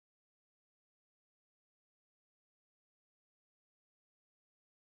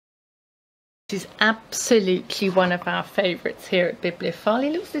This is absolutely one of our favourites here at Bibliophile. He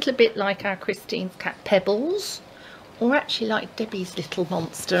looks a little bit like our Christine's cat Pebbles, or actually like Debbie's little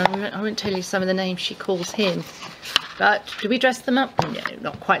monster. I won't tell you some of the names she calls him. But do we dress them up? No,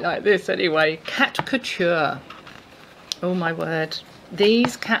 not quite like this anyway. Cat Couture. Oh my word.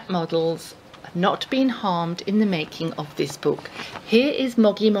 These cat models have not been harmed in the making of this book. Here is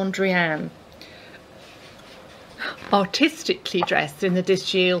Moggy Mondrian, artistically dressed in the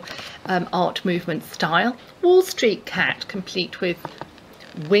Disgil art movement style. Wall Street cat, complete with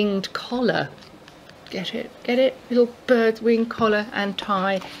winged collar. Get it? Get it? Little bird's wing collar and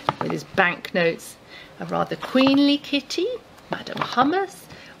tie with his banknotes. A rather queenly kitty, Madame Hummus.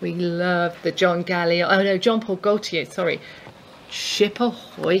 We love the John Gallier, oh no, John Paul Gaultier, sorry. Ship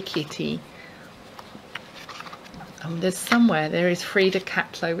Ahoy kitty. There's somewhere, there is Frida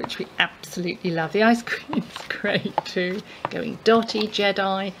Catlo, which we absolutely love. The ice cream's great too. Going Dotty,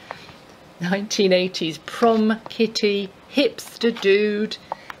 Jedi, 1980s prom kitty, hipster dude.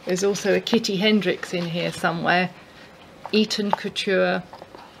 There's also a kitty Hendrix in here somewhere. Eton Couture,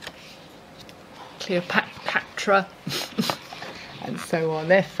 Cleopatra, and so on.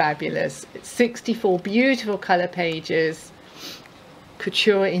 They're fabulous. It's 64 beautiful colour pages.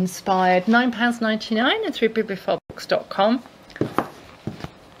 Couture inspired, £9.99 and through bibliophilebooks.com.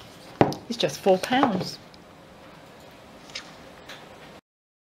 It's just £4.